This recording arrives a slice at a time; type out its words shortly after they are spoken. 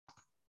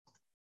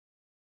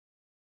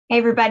Hey,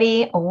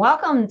 everybody.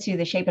 Welcome to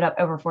the Shape It Up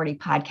Over 40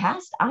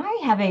 podcast.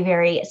 I have a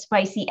very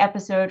spicy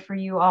episode for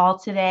you all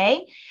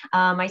today.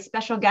 My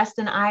special guest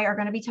and I are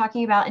going to be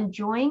talking about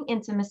enjoying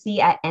intimacy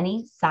at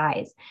any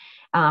size.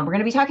 We're going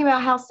to be talking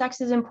about how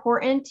sex is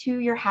important to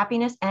your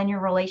happiness and your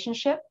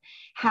relationship,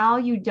 how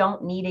you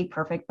don't need a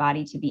perfect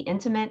body to be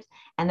intimate,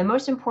 and the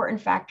most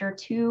important factor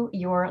to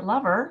your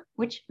lover,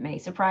 which may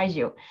surprise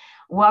you.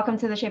 Welcome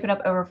to the Shape It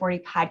Up Over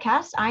 40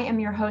 podcast. I am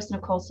your host,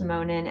 Nicole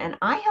Simonin, and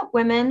I help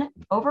women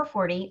over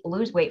 40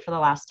 lose weight for the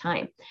last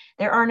time.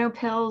 There are no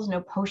pills,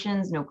 no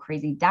potions, no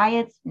crazy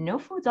diets, no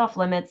foods off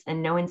limits,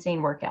 and no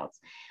insane workouts.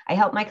 I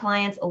help my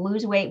clients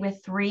lose weight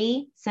with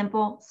 3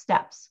 simple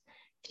steps: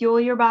 fuel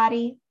your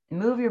body,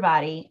 move your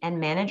body, and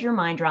manage your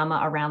mind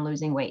drama around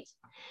losing weight.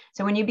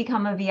 So when you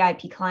become a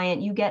VIP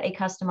client, you get a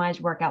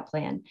customized workout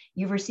plan.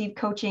 You've received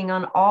coaching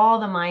on all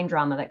the mind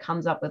drama that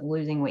comes up with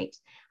losing weight.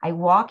 I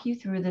walk you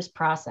through this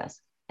process.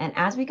 And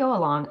as we go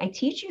along, I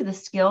teach you the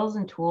skills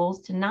and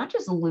tools to not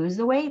just lose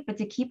the weight, but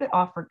to keep it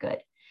off for good.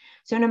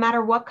 So no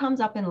matter what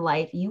comes up in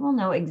life, you will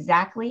know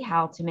exactly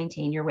how to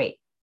maintain your weight.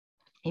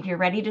 If you're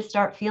ready to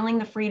start feeling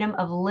the freedom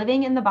of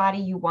living in the body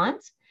you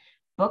want,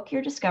 book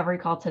your discovery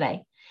call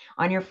today.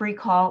 On your free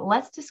call,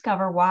 let's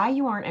discover why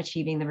you aren't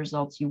achieving the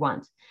results you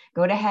want.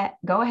 Go ahead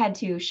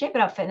to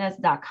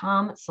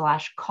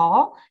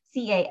shapeitupfitness.com/call,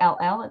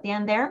 CALL at the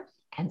end there,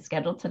 and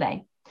schedule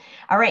today.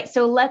 All right,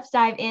 so let's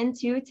dive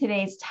into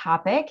today's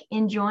topic,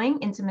 enjoying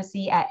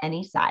intimacy at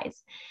any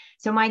size.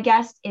 So my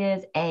guest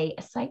is a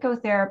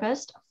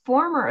psychotherapist,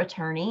 former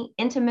attorney,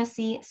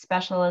 intimacy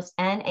specialist,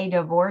 and a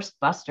divorce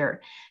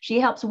buster. She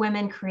helps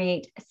women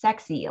create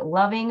sexy,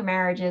 loving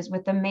marriages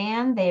with the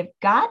man they've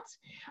got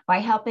by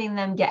helping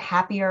them get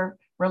happier,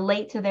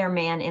 relate to their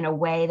man in a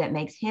way that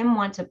makes him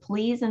want to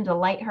please and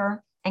delight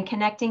her, and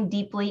connecting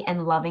deeply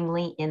and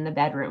lovingly in the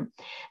bedroom.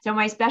 So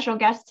my special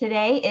guest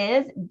today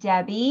is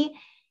Debbie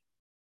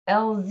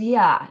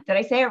Elzea. Did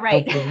I say it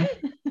right? Okay.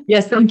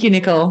 Yes, thank you,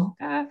 Nicole.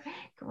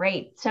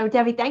 Great. So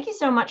Debbie, thank you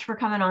so much for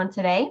coming on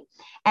today.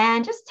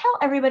 And just tell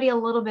everybody a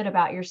little bit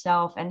about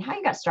yourself and how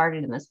you got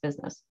started in this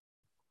business.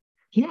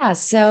 Yeah,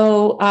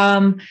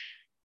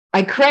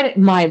 I credit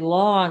my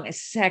long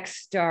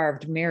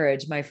sex-starved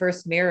marriage. My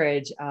first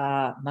marriage,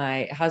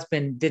 my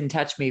husband didn't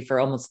touch me for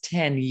almost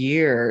 10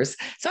 years.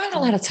 So I had a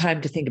lot of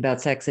time to think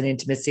about sex and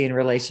intimacy and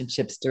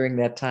relationships during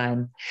that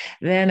time.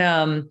 Then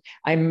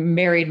I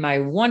married my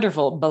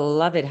wonderful,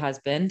 beloved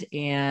husband.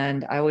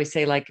 And I always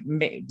say, like,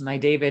 my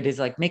David is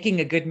like, making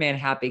a good man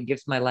happy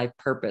gives my life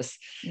purpose.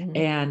 Mm-hmm.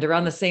 And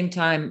around the same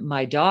time,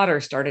 my daughter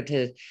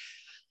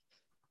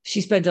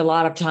she spent a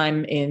lot of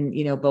time in,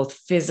 both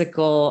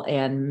physical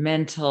and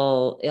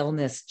mental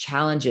illness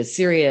challenges,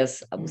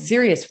 serious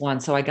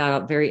ones. So I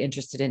got very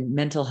interested in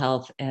mental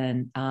health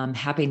and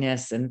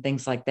happiness and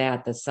things like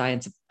that. The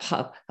science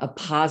of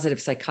positive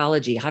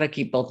psychology, how to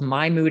keep both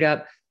my mood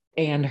up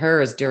and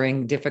hers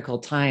during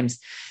difficult times.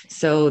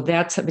 So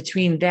that's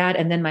between that.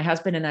 And then my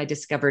husband and I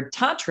discovered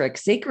tantric,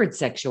 sacred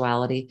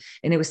sexuality.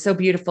 And it was so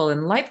beautiful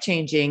and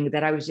life-changing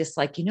that I was just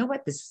like, you know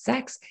what? The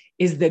sex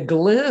is the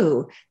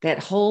glue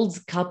that holds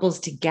couples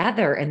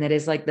together. And that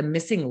is like the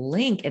missing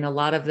link in a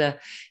lot of the,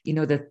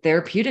 the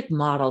therapeutic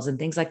models and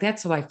things like that.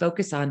 So I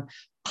focus on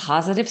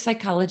positive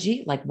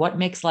psychology, like what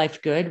makes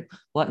life good,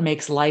 what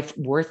makes life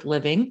worth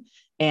living.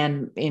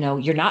 And,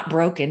 you're not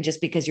broken just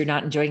because you're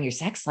not enjoying your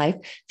sex life.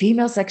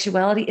 Female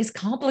sexuality is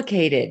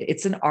complicated.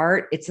 It's an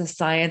art. It's a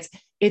science.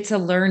 It's a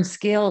learned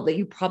skill that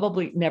you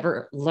probably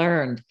never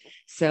learned.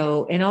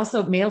 So, and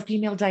also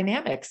male-female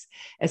dynamics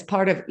as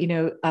part of,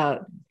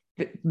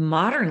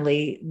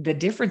 modernly, the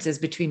differences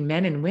between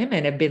men and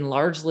women have been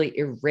largely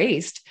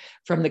erased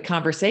from the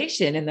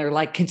conversation, and they're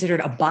like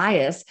considered a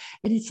bias.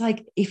 And it's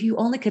like, if you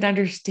only could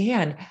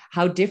understand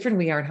how different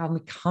we are and how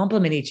we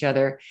complement each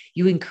other,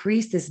 you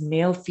increase this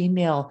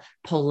male-female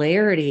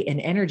polarity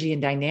and energy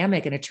and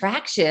dynamic and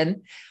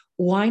attraction.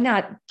 Why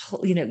not,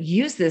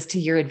 use this to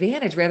your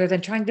advantage rather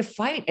than trying to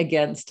fight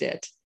against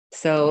it?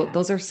 So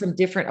those are some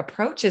different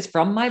approaches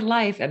from my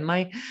life and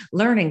my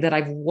learning that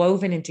I've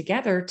woven in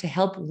together to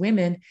help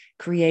women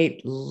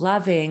create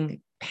loving,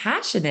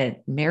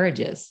 passionate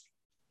marriages.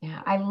 Yeah,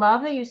 I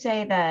love that you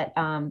say that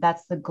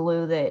that's the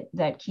glue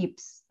that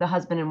keeps the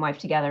husband and wife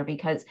together,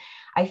 because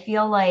I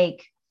feel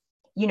like,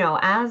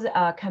 as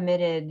a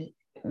committed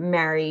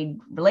married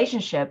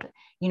relationship,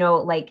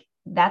 like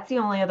that's the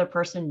only other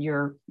person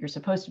you're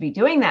supposed to be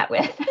doing that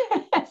with.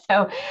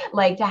 So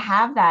like to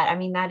have that, I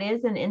mean, that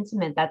is an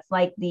intimate, that's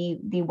like the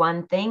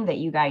one thing that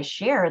you guys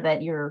share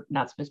that you're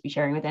not supposed to be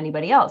sharing with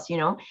anybody else,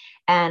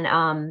 And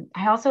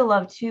I also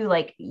love too,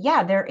 like,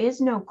 there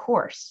is no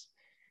course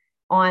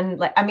on,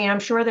 like, I mean, I'm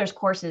sure there's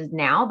courses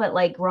now, but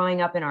like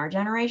growing up in our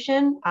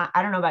generation,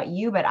 I don't know about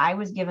you, but I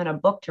was given a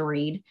book to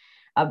read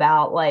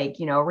about, like,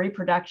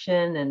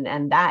 reproduction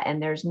and that, and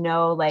there's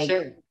no like,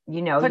 Sure.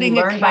 you Putting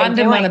learn a by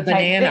condom doing on a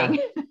banana.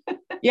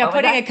 Yeah,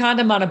 putting a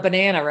condom on a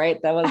banana, right?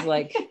 That was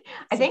like,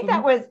 I think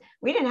that was,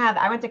 we didn't have,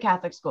 I went to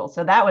Catholic school,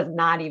 so that was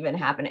not even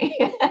happening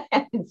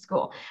in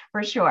school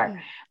for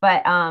sure.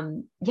 But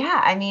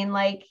I mean,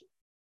 like,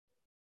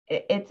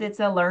 it's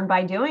a learn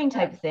by doing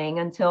type of thing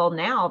until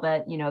now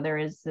that, there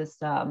is this,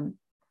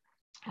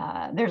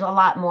 there's a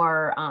lot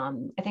more,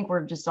 I think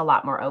we're just a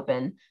lot more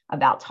open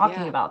about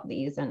talking about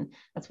these. And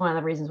that's one of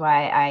the reasons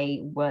why I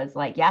was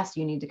like, yes,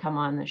 you need to come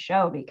on the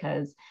show,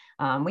 because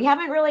we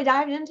haven't really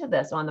dived into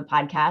this on the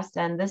podcast.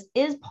 And this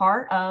is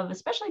part of,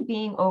 especially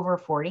being over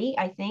 40,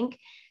 I think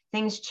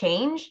things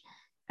change,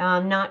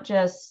 not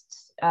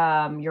just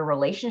your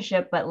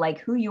relationship, but like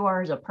who you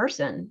are as a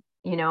person.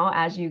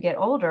 As you get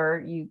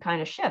older, you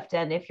kind of shift.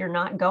 And if you're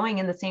not going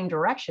in the same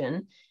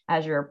direction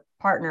as your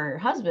partner or your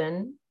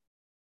husband,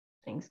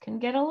 things can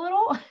get a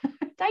little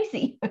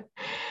dicey.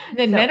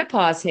 Then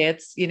menopause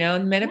hits,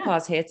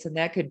 menopause hits, and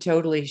that could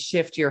totally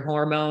shift your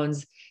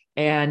hormones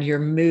and your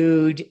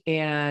mood.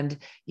 And,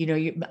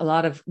 a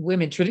lot of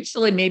women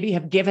traditionally maybe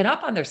have given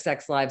up on their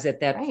sex lives at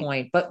that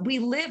point, but we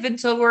live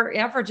until we're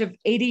average of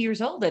 80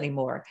 years old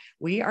anymore.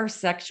 We are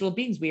sexual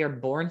beings. We are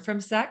born from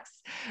sex.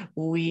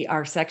 We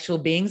are sexual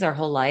beings our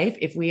whole life.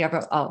 If we have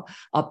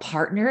a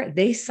partner,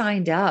 they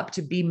signed up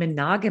to be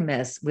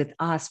monogamous with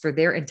us for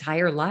their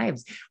entire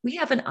lives. We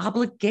have an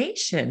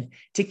obligation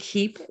to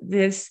keep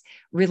this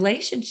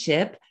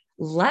relationship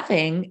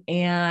loving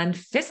and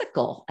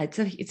physical.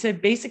 It's a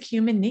basic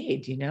human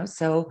need,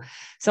 so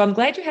I'm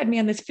glad you had me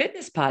on this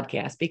fitness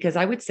podcast, because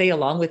I would say,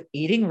 along with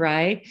eating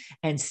right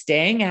and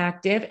staying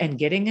active and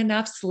getting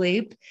enough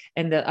sleep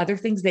and the other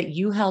things that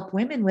you help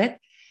women with,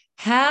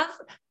 have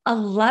a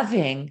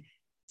loving,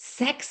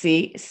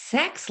 sexy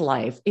sex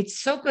life. It's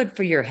so good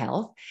for your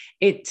health.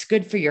 It's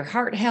good for your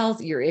heart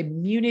health, your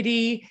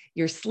immunity,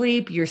 your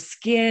sleep, your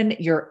skin,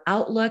 your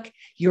outlook,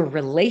 your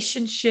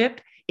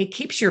relationship. It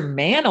keeps your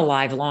man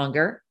alive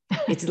longer.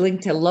 It's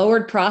linked to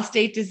lowered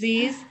prostate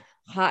disease,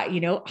 heart,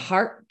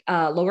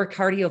 lower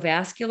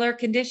cardiovascular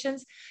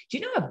conditions. Do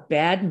you know a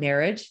bad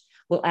marriage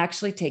will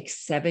actually take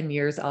 7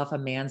 years off a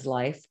man's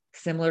life,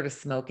 similar to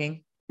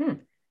smoking?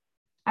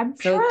 I'm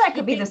sure that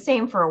could be the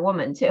same for a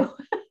woman too.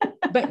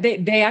 But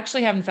they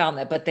actually haven't found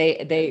that, but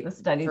they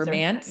for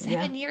man,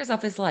 7 years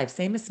off his life,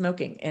 same as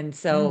smoking. And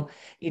so,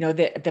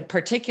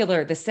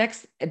 the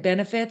sex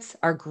benefits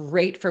are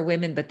great for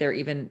women, but they're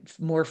even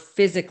more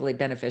physically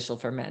beneficial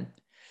for men.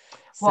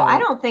 Well, I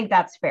don't think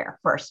that's fair,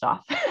 first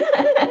off,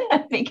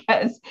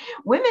 because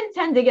women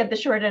tend to get the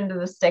short end of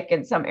the stick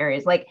in some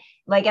areas. Like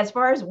as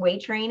far as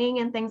weight training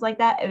and things like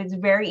that, it's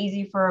very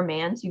easy for a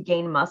man to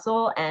gain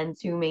muscle and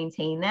to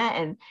maintain that.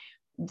 And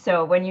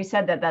so when you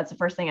said that, that's the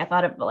first thing I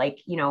thought of,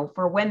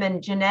 for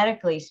women,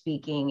 genetically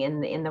speaking,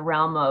 in the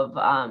realm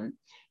of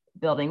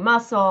building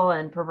muscle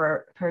and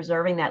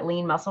preserving that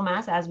lean muscle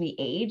mass as we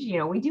age,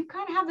 we do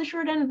kind of have the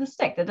short end of the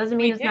stick. That doesn't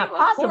mean it's not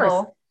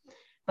possible,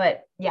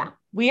 but yeah.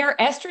 We are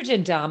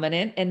estrogen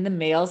dominant and the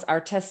males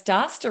are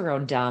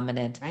testosterone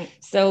dominant. Right.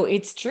 So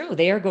it's true.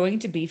 They are going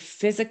to be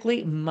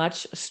physically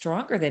much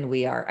stronger than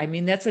we are. I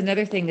mean, that's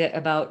another thing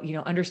about,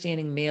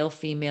 understanding male,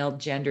 female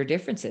gender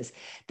differences.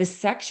 The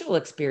sexual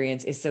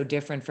experience is so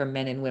different from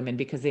men and women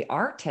because they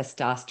are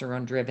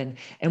testosterone driven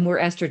and we're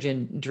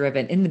estrogen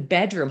driven. In the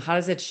bedroom, how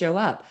does it show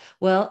up?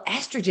 Well,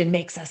 estrogen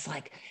makes us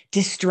like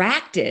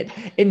distracted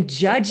and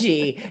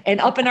judgy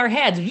and up in our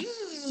heads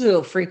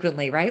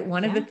frequently, right?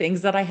 One of the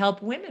things that I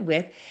help women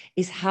with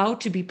is how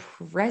to be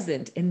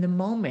present in the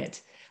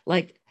moment.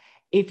 Like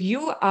if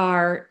you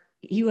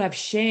have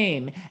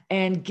shame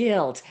and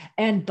guilt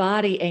and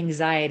body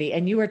anxiety,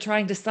 and you are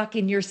trying to suck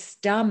in your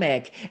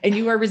stomach and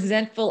you are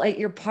resentful at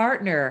your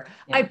partner,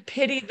 I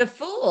pity the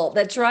fool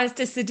that tries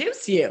to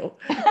seduce you.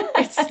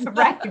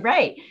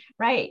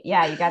 Right.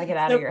 Yeah. You got to get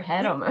out of your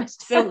head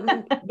almost.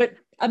 But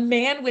a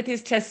man with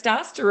his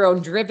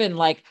testosterone driven,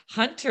 like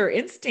hunter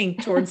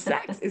instinct towards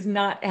sex is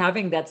not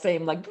having that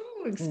same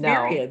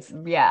experience.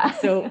 No. Yeah.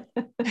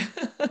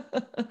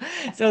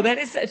 So that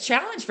is a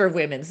challenge for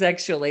women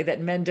sexually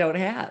that men don't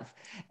have.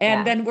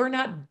 And then we're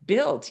not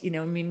built,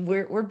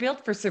 we're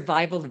built for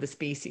survival of the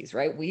species,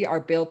 right? We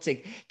are built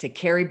to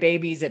carry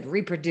babies and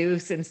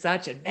reproduce and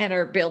such, and men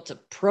are built to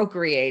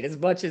procreate as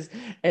much as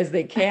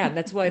they can.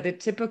 That's why the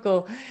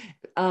typical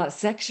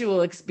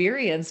sexual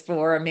experience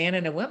for a man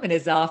and a woman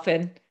is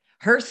often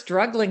her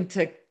struggling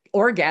to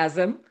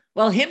orgasm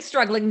while him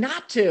struggling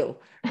not to.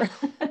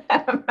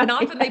 And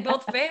often they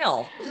both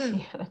fail.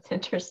 Yeah, that's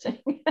interesting.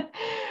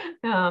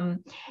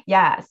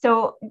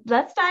 So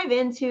let's dive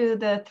into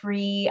the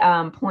 3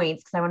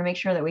 points, because I want to make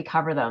sure that we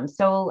cover them.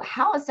 So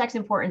how is sex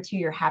important to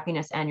your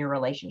happiness and your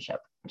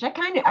relationship? Which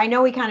I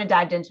know we kind of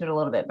dived into it a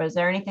little bit, but is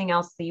there anything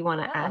else that you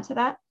want to add to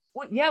that?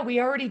 Well, yeah, we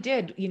already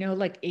did,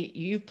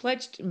 you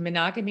pledged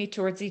monogamy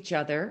towards each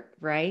other,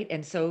 right?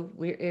 And so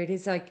it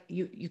is like,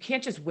 you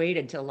can't just wait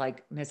until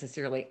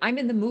necessarily I'm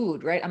in the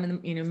mood, right? I'm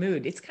in the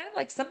mood. It's kind of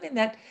like something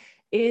that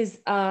is,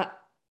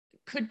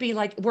 could be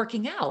like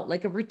working out,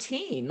 like a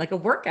routine, like a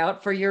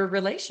workout for your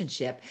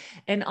relationship.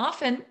 And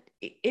often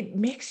it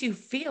makes you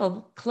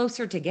feel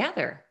closer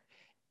together.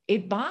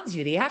 it bonds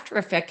you. The after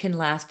effect can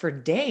last for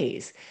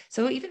days.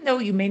 So even though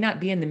you may not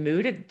be in the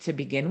mood to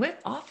begin with,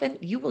 often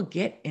you will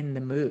get in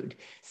the mood.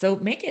 So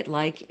make it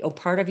like a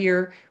part of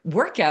your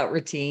workout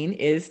routine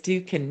is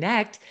to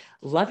connect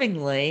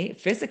lovingly,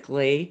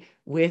 physically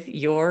with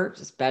your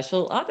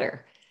special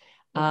other.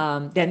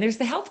 Yeah. Then there's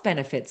the health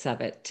benefits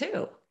of it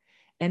too.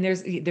 And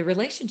there's the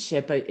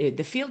relationship,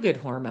 the feel good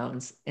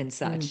hormones and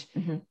such.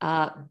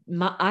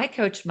 Mm-hmm. I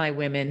coach my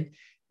women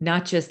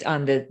not just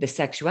on the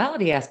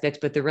sexuality aspects,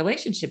 but the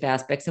relationship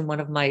aspects. And one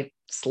of my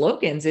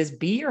slogans is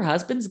be your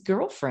husband's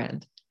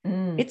girlfriend.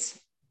 Mm. It's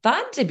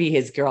fun to be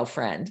his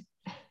girlfriend.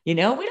 We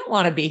don't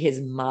want to be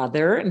his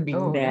mother and be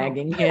Oh, no.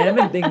 nagging him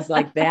and things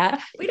like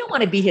that. We don't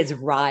want to be his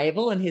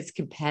rival and his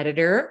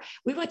competitor.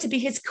 We want to be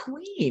his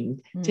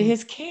queen to Mm.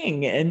 his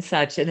king and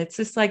such. And it's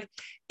just like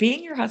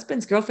being your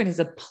husband's girlfriend is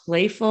a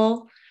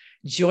playful,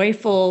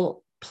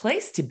 joyful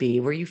place to be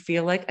where you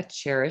feel like a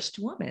cherished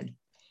woman.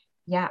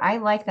 Yeah, I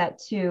like that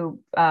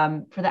too.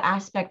 For the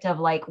aspect of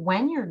like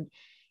when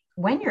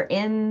you're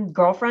in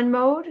girlfriend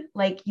mode,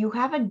 like you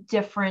have a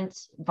different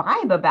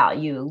vibe about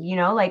you,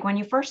 like when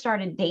you first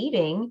started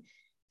dating,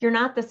 you're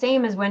not the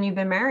same as when you've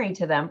been married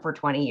to them for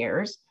 20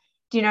 years.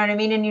 Do you know what I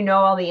mean? And you know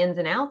all the ins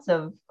and outs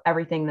of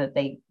everything that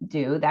they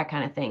do, that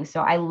kind of thing.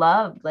 So I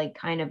loved like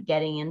kind of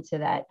getting into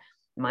that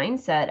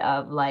mindset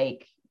of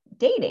like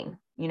dating,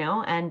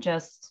 and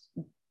just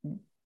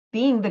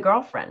being the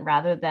girlfriend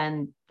rather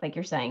than like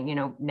you're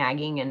saying,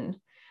 nagging, and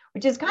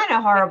which is kind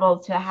of horrible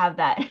to have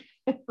that.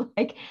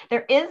 Like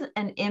there is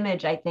an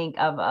image, I think,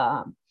 of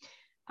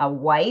a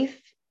wife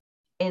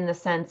in the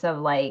sense of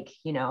like,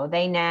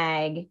 they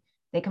nag,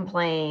 they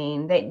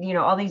complain, they,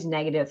 all these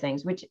negative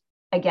things, which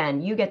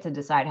again, you get to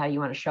decide how you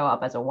want to show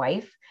up as a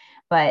wife.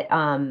 But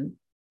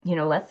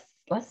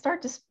let's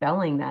start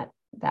dispelling that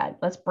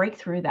let's break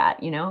through that,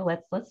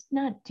 let's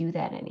not do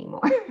that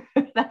anymore.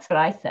 That's what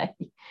I say.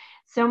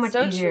 So much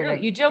So easier true.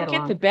 to You don't get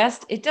get the along.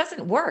 best. It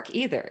doesn't work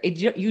either.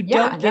 You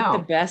Yeah, don't get the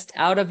no. best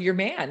out of your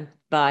man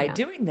by Yeah.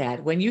 doing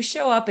that. When you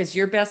show up as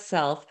your best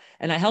self,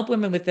 and I help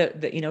women with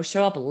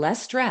show up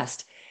less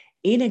stressed,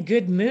 in a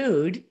good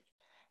mood,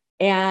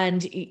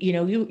 and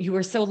you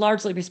are so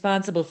largely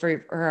responsible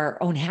for our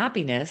own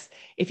happiness.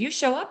 If you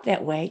show up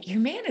that way,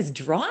 your man is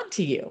drawn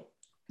to you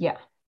Yeah.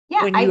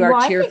 Yeah. when you are I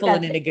think cheerful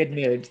and that's in a it. good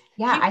mood.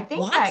 Yeah, He I think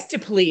wants that to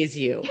please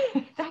you.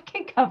 that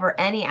can cover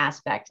any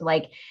aspect.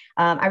 Like,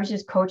 I was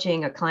just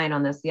coaching a client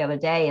on this the other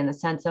day in the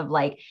sense of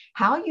like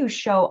how you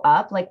show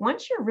up. Like,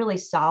 once you're really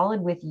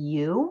solid with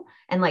you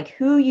and like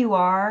who you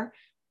are,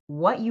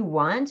 what you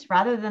want,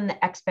 rather than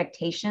the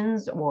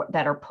expectations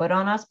that are put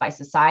on us by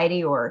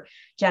society or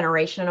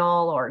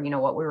generational or,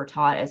 what we were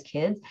taught as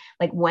kids.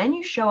 Like, when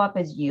you show up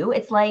as you,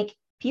 it's like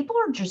people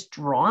are just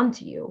drawn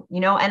to you,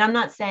 and I'm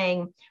not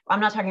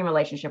talking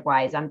relationship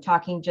wise. I'm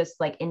talking just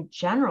like in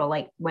general,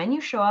 like when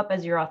you show up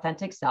as your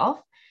authentic self,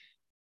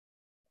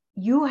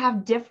 you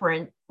have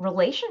different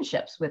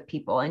relationships with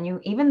people,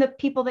 and even the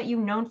people that you've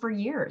known for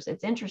years.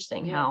 It's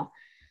interesting Yeah. how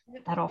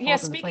that all Yeah,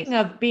 falls into place. speaking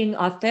of being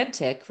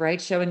authentic,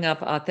 right? Showing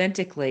up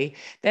authentically,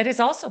 that is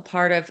also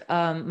part of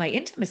my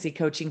intimacy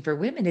coaching for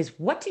women is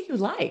what do you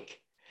like?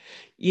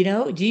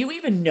 Do you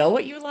even know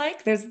what you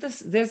like? There's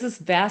this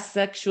vast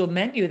sexual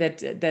menu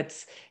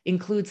that's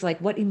includes like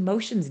what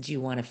emotions do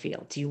you want to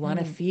feel? Do you want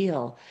to Mm,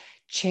 feel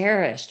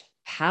cherished,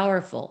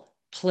 powerful,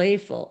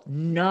 playful,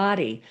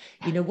 naughty?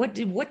 What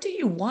do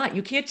you want?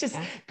 You can't just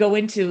yeah. go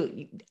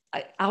into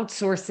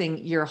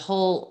outsourcing your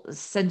whole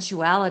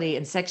sensuality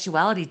and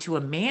sexuality to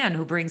a man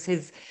who brings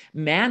his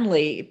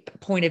manly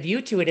point of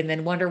view to it and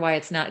then wonder why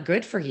it's not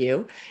good for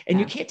you. And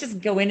you Yeah. can't just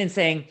go in and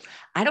saying,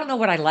 I don't know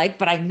what I like,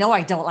 but I know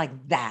I don't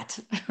like that.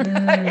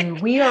 Right?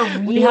 We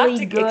are We have really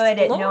to good at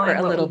explore knowing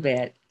a what little we,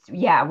 bit.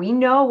 yeah, we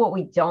know what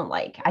we don't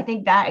like. I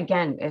think that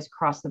again is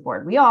across the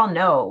board. We all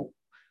know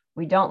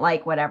we don't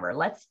like whatever.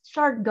 Let's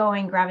start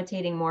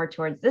gravitating more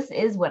towards this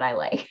is what I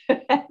like.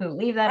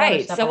 Leave that other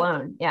Right. stuff So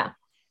alone. Yeah.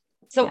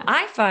 So Yeah.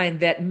 I find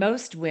that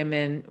most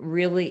women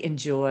really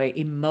enjoy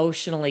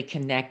emotionally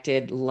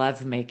connected,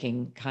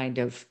 lovemaking kind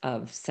of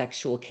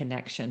sexual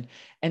connection.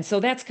 And so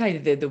that's kind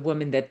of the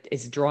woman that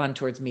is drawn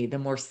towards me, the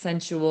more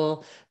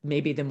sensual,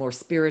 maybe the more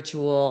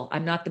spiritual.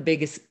 I'm not the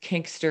biggest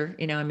kinkster,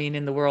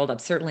 in the world. I'm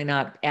certainly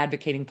not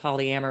advocating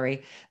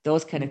polyamory,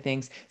 those kind of Mm.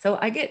 things. So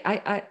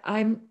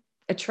I'm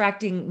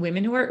attracting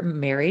women who are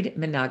married,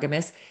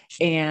 monogamous,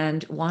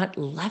 and want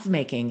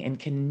lovemaking and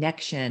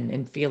connection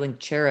and feeling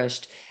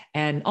cherished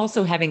and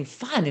also having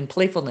fun and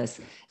playfulness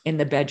in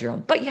the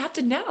bedroom. But you have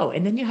to know,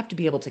 and then you have to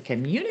be able to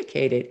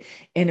communicate it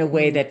in a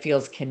way Mm. that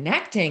feels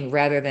connecting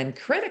rather than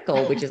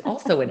critical, which is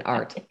also an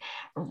art.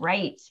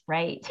 Right,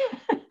 right.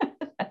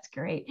 That's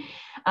great.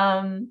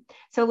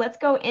 So let's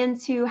go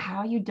into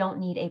how you don't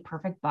need a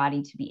perfect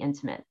body to be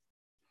intimate.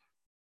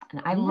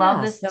 And I love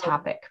Yeah. this So,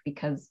 topic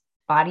because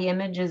body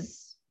image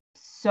is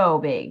so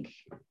big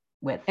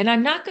with, and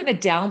I'm not going to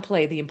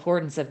downplay the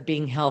importance of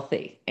being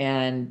healthy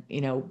and,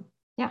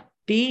 yeah,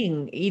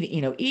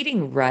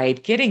 eating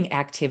right, getting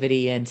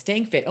activity and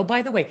staying fit. Oh,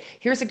 by the way,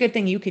 here's a good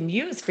thing you can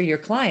use for your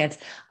clients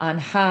on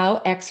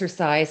how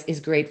exercise is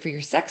great for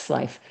your sex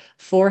life.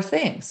 Four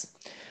things.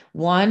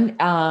 One,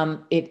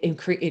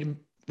 it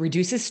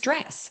reduces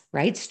stress,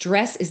 right?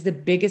 Stress is the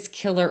biggest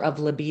killer of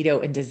libido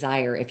and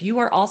desire. If you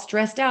are all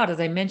stressed out, as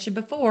I mentioned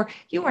before,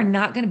 you are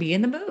not going to be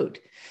in the mood.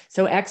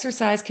 So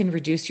exercise can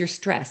reduce your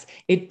stress.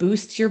 It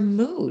boosts your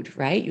mood,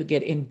 right? You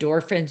get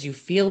endorphins, you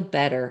feel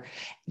better.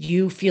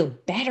 You feel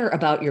better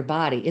about your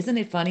body. Isn't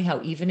it funny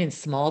how even in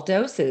small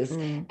doses,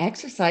 Mm,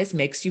 exercise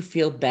makes you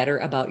feel better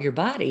about your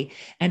body?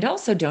 And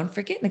also don't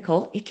forget,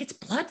 Nicole, it gets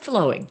blood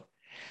flowing.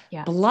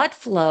 yeah. Blood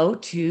flow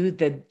to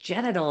the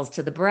genitals,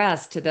 to the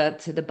breast, to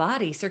the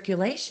body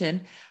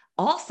circulation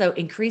also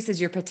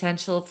increases your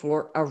potential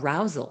for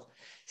arousal.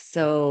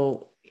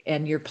 So,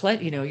 and your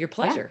Yeah.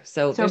 pleasure.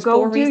 So So there's go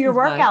four do your reasons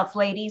why. workouts,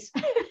 ladies.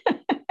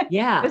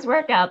 Yeah. Those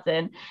workouts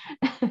in.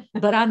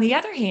 But on the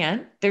other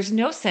hand, there's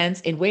no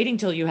sense in waiting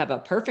till you have a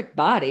perfect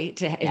body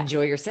to Yeah.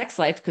 enjoy your sex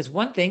life. Because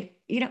one thing,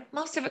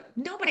 most of it,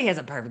 nobody has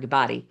a perfect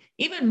body.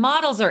 Even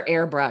models are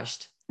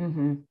airbrushed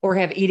Hmm. or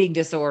have eating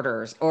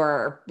disorders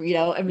or,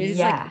 I mean, it's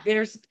Yeah.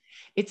 like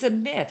it's a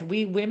myth.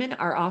 We women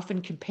are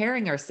often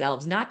comparing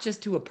ourselves not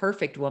just to a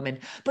perfect woman,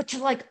 but to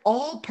like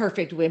all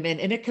perfect women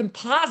in a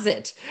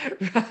composite,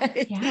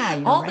 right? Yeah,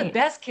 you're All the right.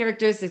 best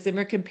characteristics, and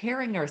we're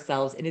comparing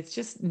ourselves, and it's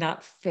just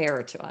not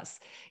fair to us.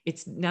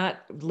 It's not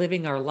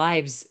living our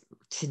lives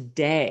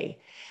today.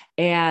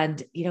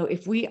 And,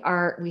 if we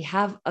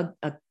have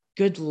a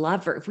good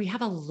lover, if we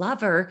have a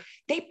lover,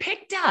 they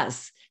picked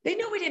us. They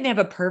know we didn't have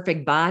a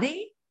perfect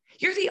body.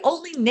 You're the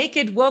only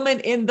naked woman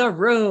in the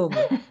room.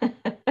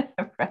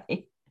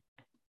 Right.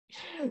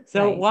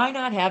 So Right. why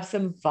not have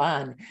some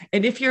fun?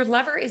 And if your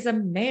lover is a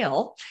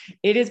male,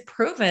 it is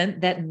proven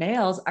that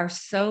males are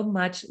so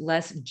much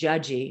less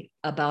judgy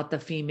about the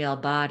female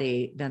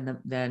body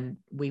than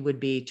we would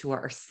be to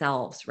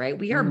ourselves, right?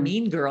 We are Mm.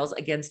 mean girls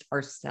against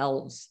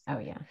ourselves. Oh,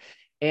 yeah.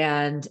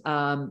 And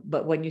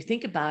but when you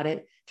think about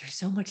it, there's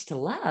so much to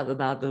love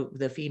about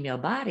the female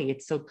body.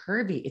 It's so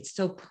curvy, it's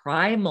so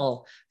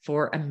primal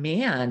for a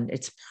man.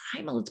 It's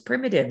primal, it's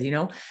primitive,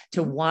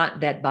 to Mhm.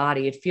 want that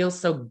body. It feels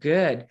so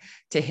good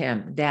to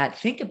him that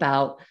think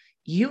about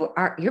your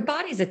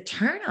body's a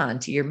turn on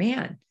to your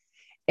man.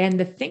 And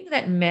the thing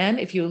that men,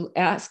 if you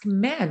ask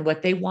men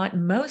what they want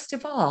most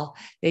of all,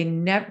 they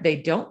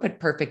don't put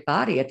perfect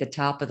body at the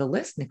top of the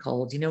list,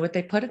 Nicole. Do you know what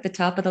they put at the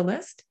top of the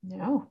list?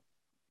 No.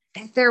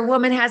 That their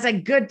woman has a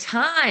good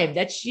time,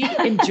 that she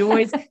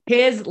enjoys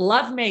his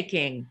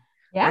lovemaking,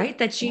 Yeah. right?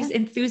 That Yeah. she's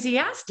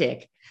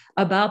enthusiastic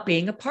about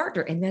being a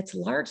partner. And that's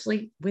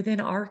largely within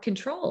our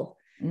control.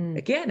 Mm.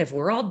 Again, if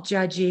we're all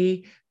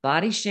judgy,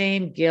 body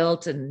shame,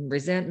 guilt, and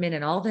resentment,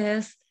 and all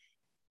this,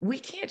 we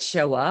can't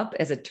show up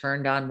as a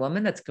turned on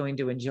woman that's going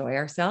to enjoy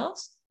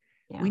ourselves.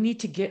 Yeah. We need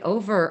to get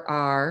over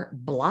our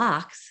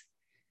blocks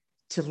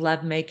to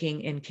love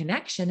making and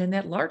connection. And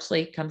that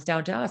largely comes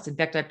down to us. In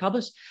fact, I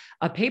published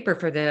a paper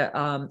for the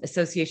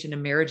Association of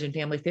Marriage and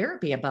Family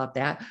Therapy about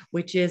that,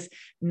 which is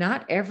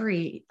not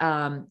every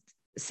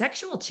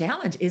sexual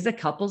challenge is a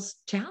couple's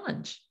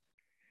challenge.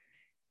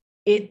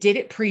 Did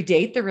it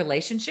predate the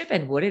relationship,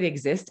 and would it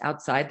exist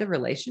outside the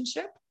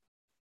relationship?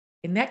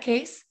 In that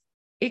case,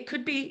 it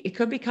could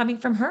be coming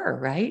from her,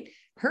 right?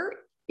 Her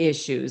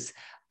issues,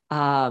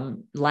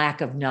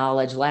 lack of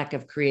knowledge, lack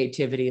of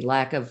creativity,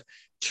 lack of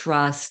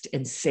trust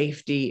and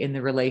safety in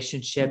the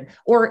relationship. Mm.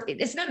 Or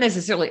it's not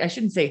necessarily, I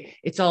shouldn't say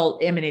it's all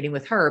emanating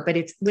with her, but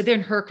it's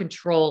within her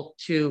control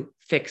to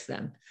fix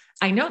them.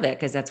 I know that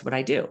because that's what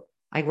I do.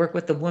 I work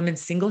with the woman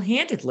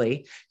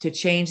single-handedly to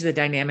change the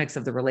dynamics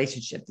of the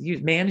relationship. The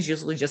man is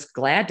usually just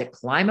glad to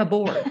climb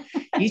aboard.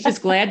 He's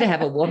just glad to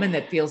have a woman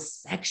that feels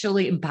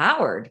sexually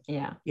empowered,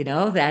 Yeah.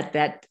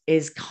 that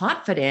is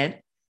confident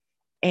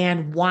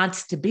and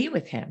wants to be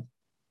with him.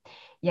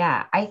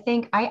 Yeah. I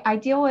think I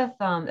deal with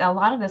a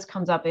lot of this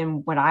comes up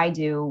in what I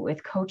do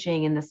with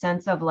coaching in the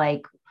sense of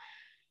like,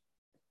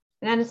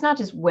 and it's not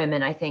just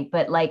women, I think,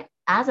 but like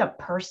as a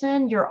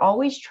person, you're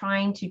always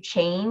trying to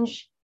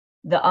change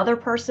the other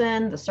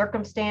person, the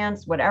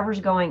circumstance, whatever's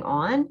going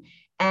on.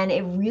 And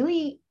it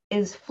really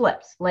is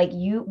flipped. Like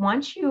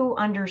once you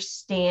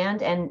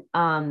understand and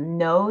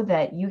know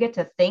that you get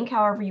to think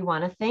however you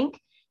want to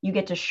think, you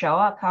get to show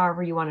up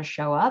however you want to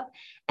show up,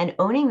 and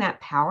owning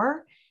that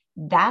power,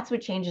 that's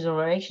what changes a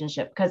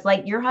relationship. Because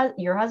like your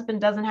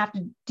husband doesn't have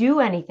to do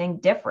anything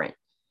different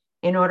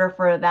in order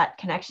for that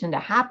connection to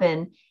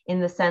happen, in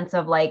the sense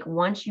of like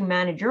once you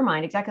manage your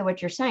mind, exactly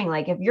what you're saying,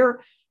 like if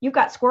you've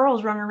got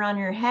squirrels running around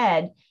your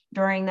head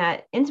during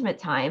that intimate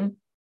time,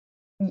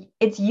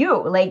 it's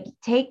you, like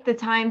take the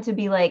time to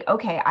be like,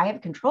 okay, I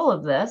have control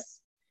of this,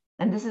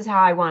 and this is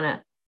how I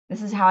want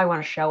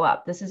to show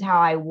up, this is how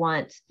I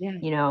want,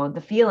 Yeah.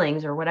 the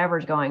feelings or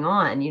whatever's going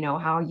on,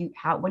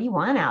 how what do you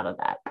want out of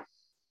that?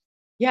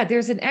 Yeah,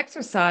 there's an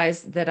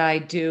exercise that I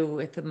do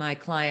with my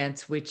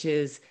clients, which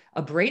is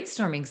a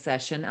brainstorming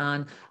session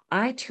on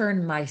I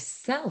turn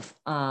myself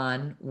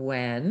on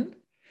when,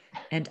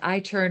 and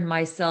I turn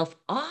myself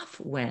off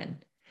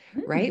when.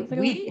 right? That's a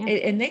good one.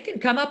 Yeah. And they can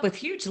come up with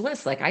huge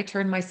lists. Like I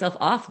turn myself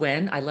off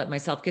when I let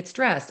myself get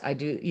stressed. I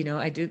do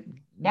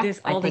Yeah.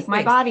 this, I all these think my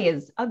things. body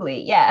is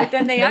ugly. Yeah. But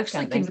then they Those kind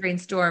actually of can things.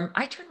 brainstorm.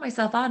 I turn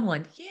myself on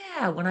one.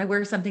 Yeah, when I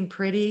wear something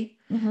pretty,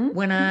 Hmm.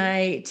 when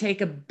I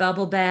take a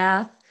bubble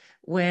bath,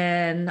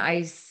 when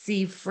I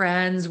see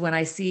friends, when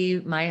I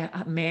see my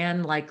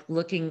man like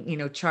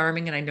looking,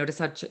 charming, and I notice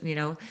how,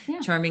 Yeah.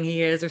 charming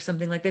he is or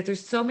something like that.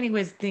 There's so many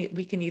ways that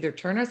we can either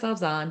turn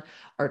ourselves on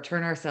or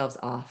turn ourselves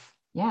off.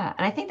 Yeah.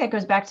 And I think that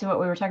goes back to what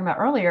we were talking about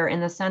earlier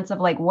in the sense of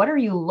like, what are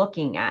you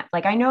looking at?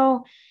 Like, I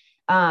know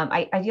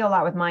I deal a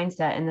lot with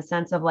mindset in the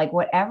sense of like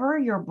whatever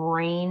your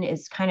brain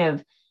is kind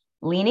of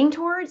leaning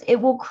towards, it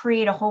will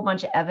create a whole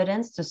bunch of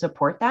evidence to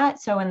support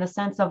that. So in the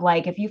sense of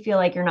like, if you feel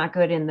like you're not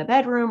good in the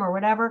bedroom or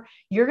whatever,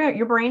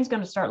 your brain's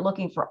going to start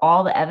looking for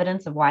all the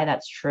evidence of why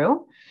that's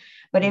true.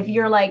 But if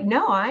you're Mhm. like,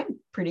 no, I'm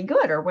pretty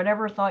good, or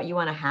whatever thought you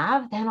want to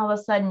have, then all of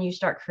a sudden you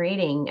start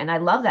creating. And I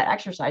love that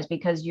exercise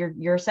because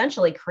you're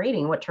essentially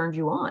creating what turns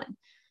you on,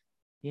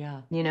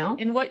 Yeah. you know?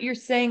 And what you're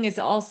saying is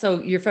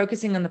also you're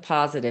focusing on the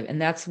positive, and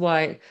that's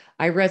why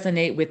I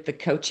resonate with the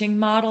coaching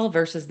model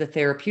versus the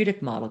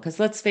therapeutic model.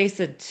 Because let's face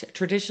it,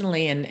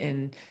 traditionally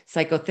in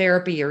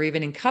psychotherapy or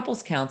even in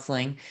couples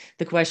counseling,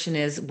 the question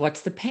is,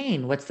 what's the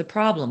pain? What's the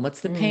problem?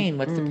 What's the pain?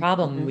 What's the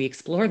problem? And Mm-hmm. we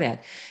explore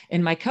that.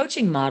 In my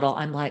coaching model,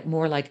 I'm like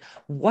more like,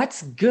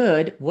 what's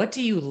good? What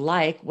do you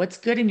like? What's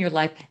good in your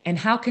life? And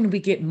how can we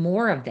get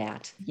more of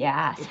that?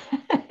 Yes.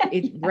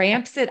 It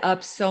ramps it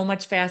up so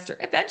much faster.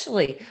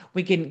 Eventually,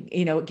 we can,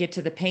 get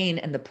to the pain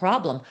and the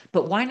problem,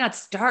 but why not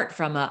start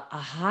from a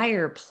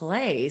higher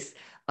place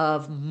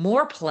of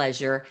more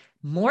pleasure,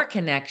 more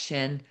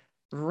connection,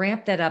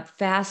 ramp that up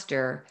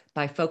faster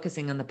by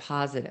focusing on the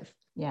positive.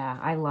 Yeah,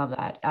 I love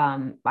that.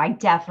 I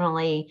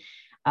definitely,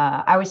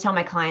 I always tell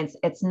my clients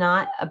it's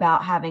not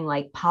about having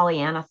like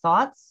Pollyanna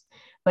thoughts,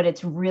 but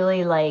it's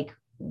really like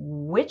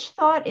which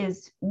thought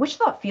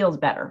feels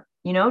better?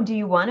 You know, do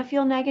you want to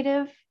feel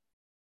negative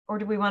or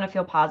do we want to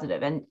feel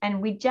positive?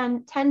 And we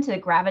tend to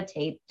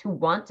gravitate to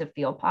want to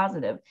feel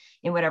positive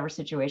in whatever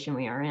situation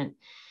we are in.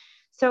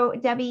 So,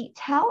 Debbie,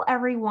 tell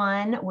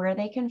everyone where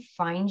they can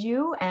find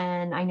you.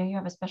 And I know you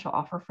have a special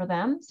offer for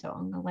them. So,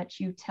 I'm going to let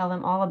you tell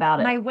them all about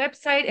it. My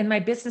website and my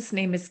business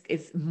name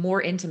is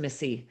More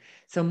Intimacy.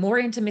 So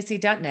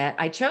moreintimacy.net.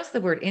 I chose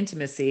the word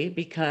intimacy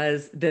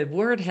because the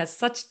word has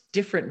such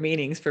different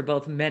meanings for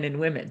both men and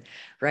women,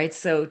 right?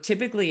 So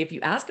typically if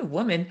you ask a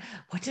woman,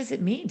 what does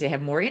it mean to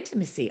have more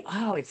intimacy?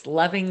 Oh, it's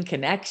loving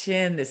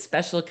connection, this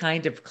special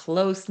kind of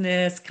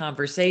closeness,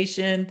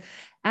 conversation.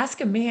 Ask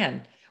a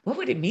man, what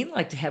would it mean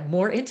like to have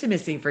more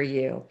intimacy for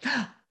you?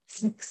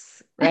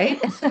 Sex, right?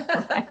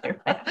 Right,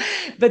 right.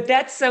 But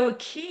that's so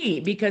key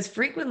because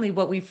frequently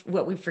what we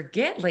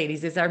forget,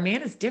 ladies, is our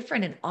man is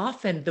different, and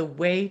often the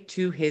way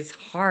to his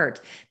heart,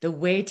 the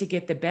way to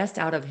get the best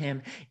out of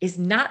him is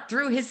not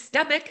through his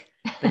stomach,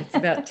 but it's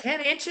about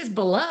 10 inches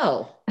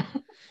below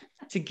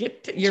to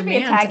get It your should be a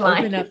man to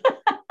open tagline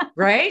up,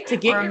 right? To or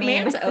get a your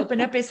man meme. to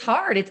open up his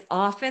heart. It's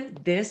often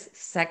this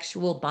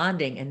sexual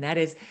bonding, and that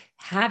is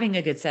having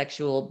a good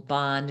sexual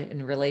bond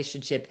and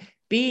relationship,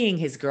 being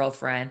his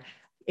girlfriend.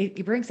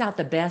 It brings out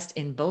the best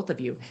in both of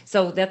you.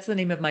 So that's the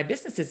name of my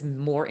business is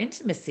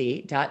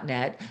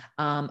moreintimacy.net.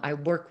 I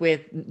work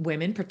with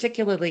women,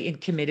 particularly in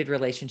committed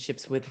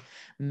relationships with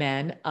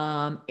men.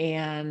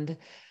 And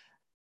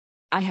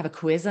I have a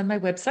quiz on my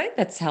website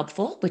that's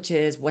helpful, which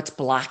is what's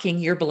blocking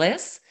your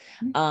bliss.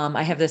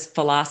 I have this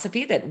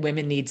philosophy that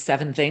women need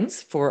 7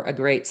 things for a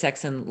great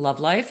sex and love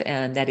life,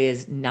 and that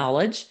is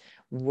knowledge,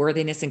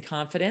 worthiness and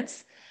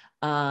confidence,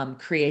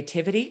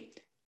 creativity,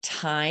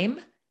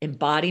 time,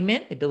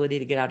 embodiment, ability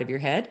to get out of your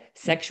head,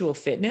 sexual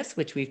fitness,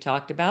 which we've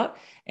talked about,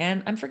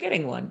 and I'm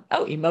forgetting one.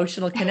 Oh,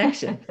 emotional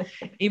connection.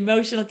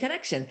 Emotional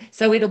connection.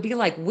 So it'll be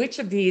like, which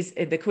of these,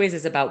 the quiz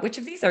is about which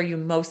of these are you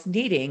most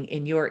needing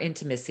in your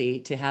intimacy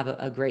to have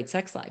a great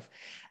sex life?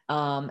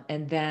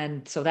 And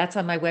then, so that's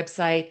on my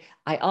website.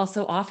 I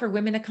also offer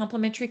women a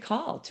complimentary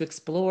call to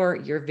explore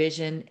your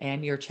vision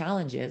and your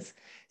challenges.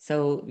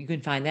 So you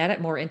can find that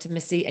at More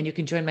Intimacy, and you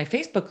can join my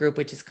Facebook group,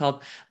 which is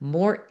called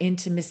More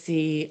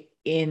Intimacy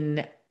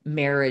in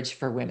Marriage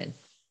for Women.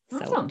 So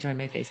Awesome. join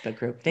my Facebook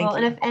group. Well, Thank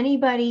and you. if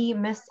anybody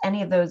missed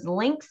any of those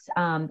links,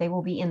 they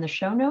will be in the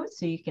show notes,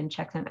 so you can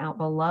check them out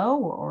below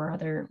or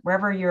other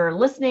wherever you're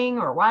listening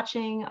or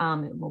watching.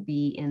 It will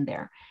be in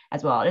there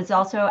as well. It's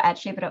also at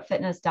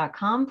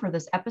shapeitupfitness.com for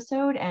this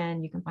episode,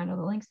 and you can find all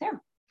the links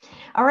there.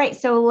 All right,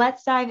 so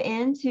let's dive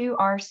into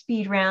our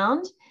speed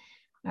round.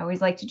 I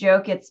always like to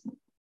joke it's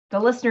the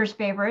listeners'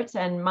 favorites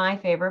and my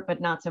favorite, but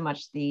not so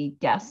much the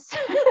guests'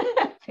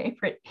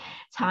 favorite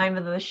time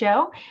of the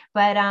show.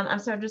 But I'm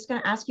just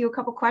going to ask you a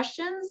couple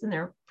questions, and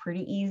they're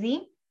pretty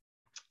easy.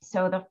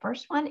 So the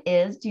first one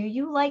is, do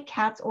you like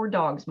cats or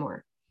dogs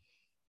more?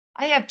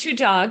 I have 2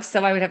 dogs,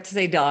 so I would have to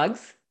say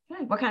dogs.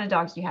 Okay. What kind of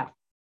dogs do you have?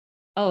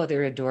 Oh,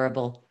 they're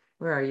adorable.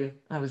 Where are you?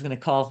 I was going to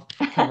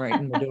come right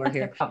in the door They're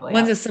here. probably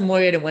One's a out.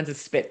 Samoyed and one's a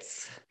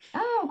Spitz.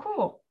 Oh,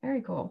 cool.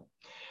 Very cool.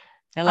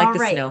 I like All the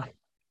right. snow.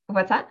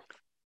 What's that?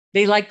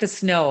 They like the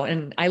snow,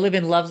 and I live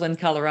in Loveland,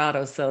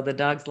 Colorado, so the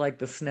dogs like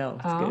the snow.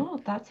 It's good.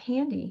 Oh, that's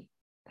handy.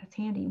 That's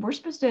handy. We're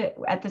supposed to,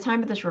 at the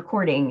time of this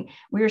recording,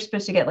 we were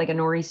supposed to get like a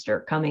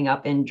nor'easter coming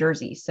up in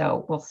Jersey.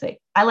 So we'll see.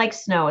 I like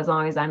snow as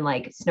long as I'm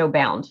like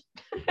snowbound.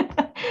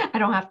 I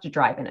don't have to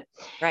drive in it.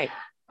 Right.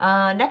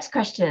 Next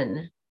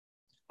question.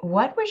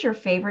 What was your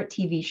favorite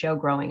TV show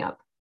growing up?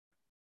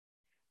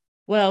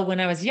 Well, when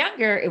I was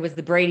younger, it was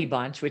the Brady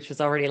Bunch, which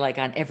was already like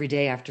on every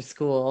day after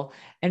school.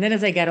 And then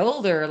as I got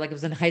older, like I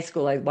was in high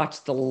school, I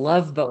watched the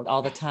Love Boat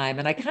all the time.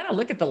 And I kind of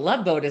look at the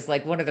Love Boat as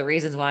like one of the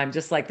reasons why I'm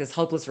just like this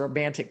hopeless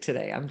romantic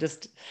today. I'm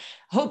just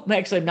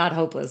actually I'm not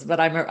hopeless, but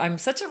I'm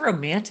such a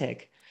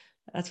romantic.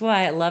 That's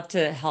why I love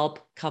to help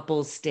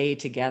couples stay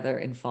together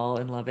and fall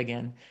in love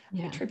again. I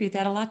Yeah. attribute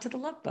that a lot to the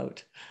Love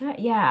Boat.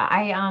 Yeah,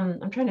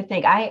 I'm trying to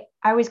think. I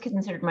always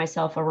considered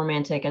myself a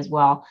romantic as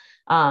well.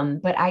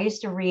 But I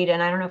used to read,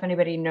 and I don't know if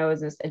anybody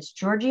knows this, it's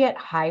Georgette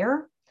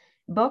Heyer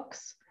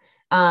books.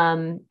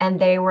 And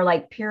they were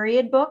like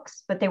period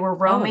books, but they were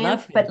Oh,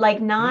 romance, but lovely. like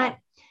Yeah. not,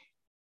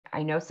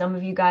 I know some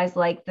of you guys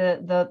like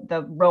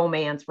the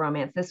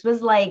romance. This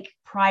was like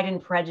Pride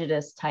and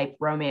Prejudice type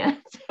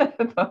romance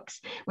books,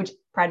 which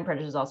Pride and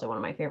Prejudice is also one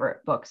of my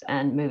favorite books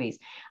and movies.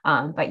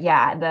 But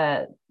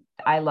yeah,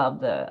 I love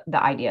the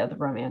idea of the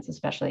romance,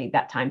 especially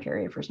that time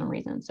period for some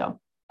reason. So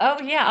Oh,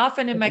 yeah.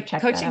 Often in you my could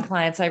check that coaching out.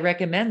 clients, I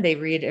recommend they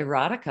read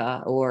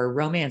erotica or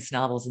romance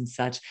novels and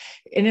such.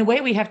 In a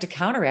way, we have to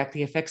counteract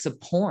the effects of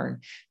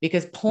porn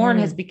because porn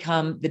has Mm,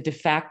 become the de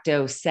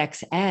facto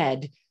sex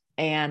ed.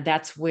 And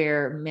that's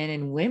where men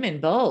and women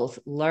both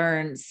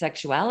learn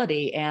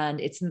sexuality. And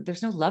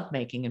there's no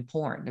lovemaking in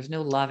porn. There's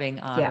no loving,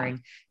 yeah.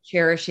 honoring,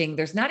 cherishing.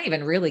 There's not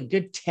even really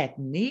good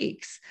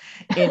techniques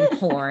in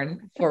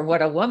porn for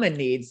what a woman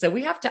needs. So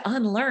we have to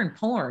unlearn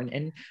porn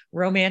and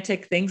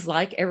romantic things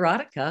like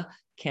erotica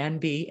can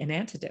be an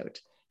antidote.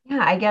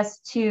 Yeah, I guess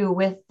too,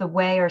 with the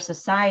way our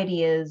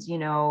society is,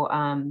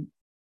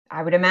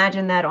 I would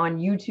imagine that on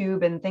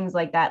YouTube and things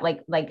like that,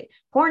 like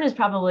porn is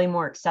probably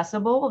more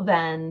accessible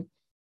than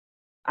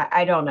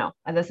I don't know.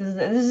 And this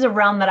is a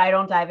realm that I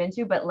don't dive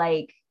into, but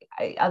like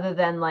other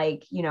than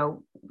like,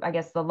 I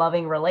guess the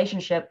loving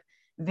relationship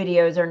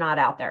videos are not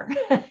out there.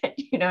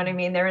 You know what I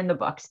mean? They're in the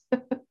books.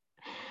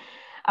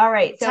 All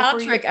right. So for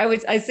you,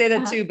 I say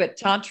that uh too, but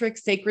tantric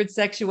sacred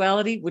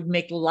sexuality would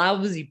make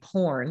lousy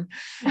porn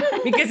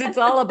because it's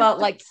all about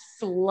like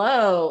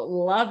slow,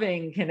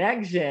 loving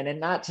connection and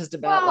not just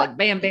about well, like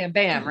bam, bam,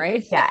 bam,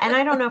 right? yeah, and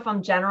I don't know if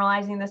I'm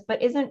generalizing this,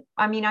 but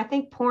I mean, I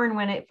think porn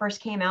when it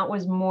first came out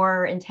was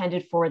more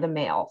intended for the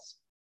males.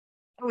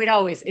 It You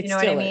know what I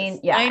still mean? is.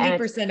 Yeah,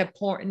 and it's 90% of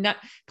porn, not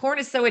porn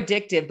is so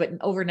addictive, but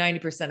over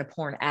 90% of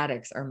porn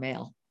addicts are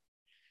male.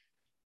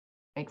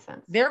 makes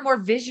sense. They're more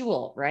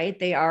visual, right?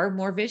 They are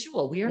more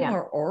visual. We are Yeah.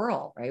 more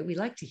oral, right? We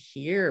like to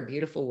hear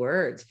beautiful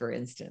words, for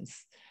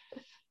instance.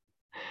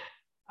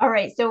 All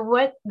right. So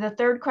what the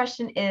third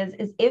question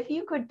is if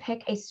you could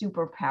pick a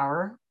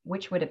superpower,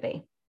 which would it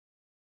be?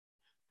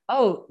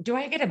 Oh, do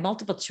I get a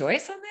multiple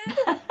choice on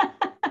that?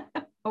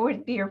 What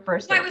would be your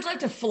first I answer? would love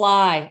to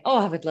fly. Oh,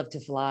 I would love to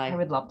I fly.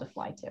 would love to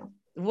fly too.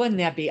 Wouldn't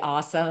that be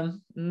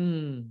awesome?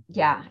 Mm.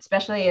 Yeah,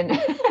 especially in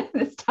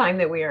this time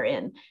that we are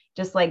in.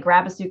 Just like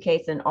grab a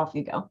suitcase and off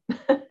you go.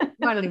 I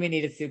don't even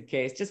need a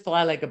suitcase. Just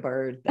fly like a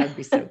bird. That would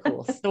be so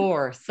cool.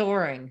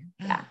 Soaring.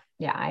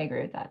 Yeah, I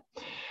agree with that.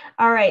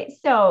 All right,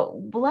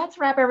 so let's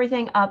wrap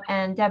everything up.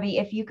 And Debbie,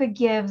 if you could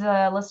give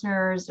the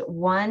listeners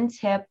one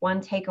tip,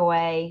 one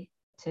takeaway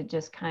to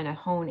just kind of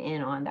hone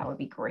in on, that would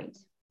be great.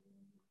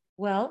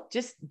 Well,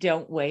 just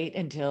don't wait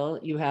until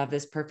you have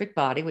this perfect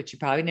body, which you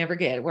probably never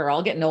get. We're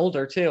all getting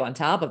older too, on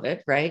top of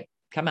it, right?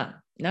 Come on.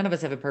 None of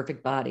us have a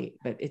perfect body,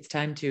 but it's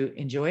time to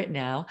enjoy it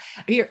now.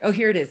 Here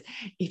it is.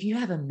 If you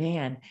have a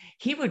man,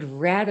 he would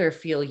rather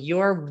feel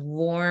your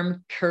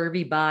warm,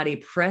 curvy body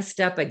pressed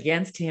up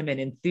against him and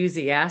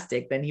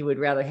enthusiastic than he would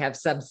rather have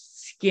some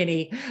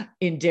skinny,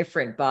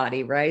 indifferent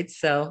body, right?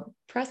 So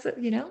press it,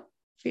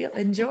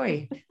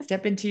 enjoy,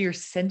 step into your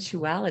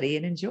sensuality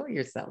and enjoy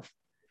yourself.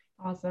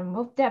 Awesome.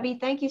 Well, Debbie,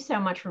 thank you so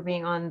much for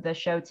being on the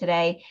show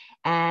today.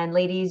 And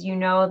ladies, you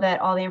know that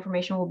all the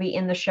information will be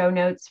in the show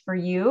notes for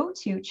you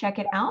to check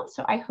it out.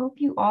 So I hope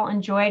you all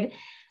enjoyed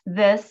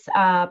this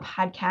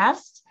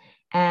podcast.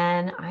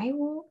 And I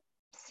will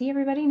see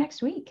everybody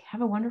next week.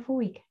 Have a wonderful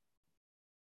week.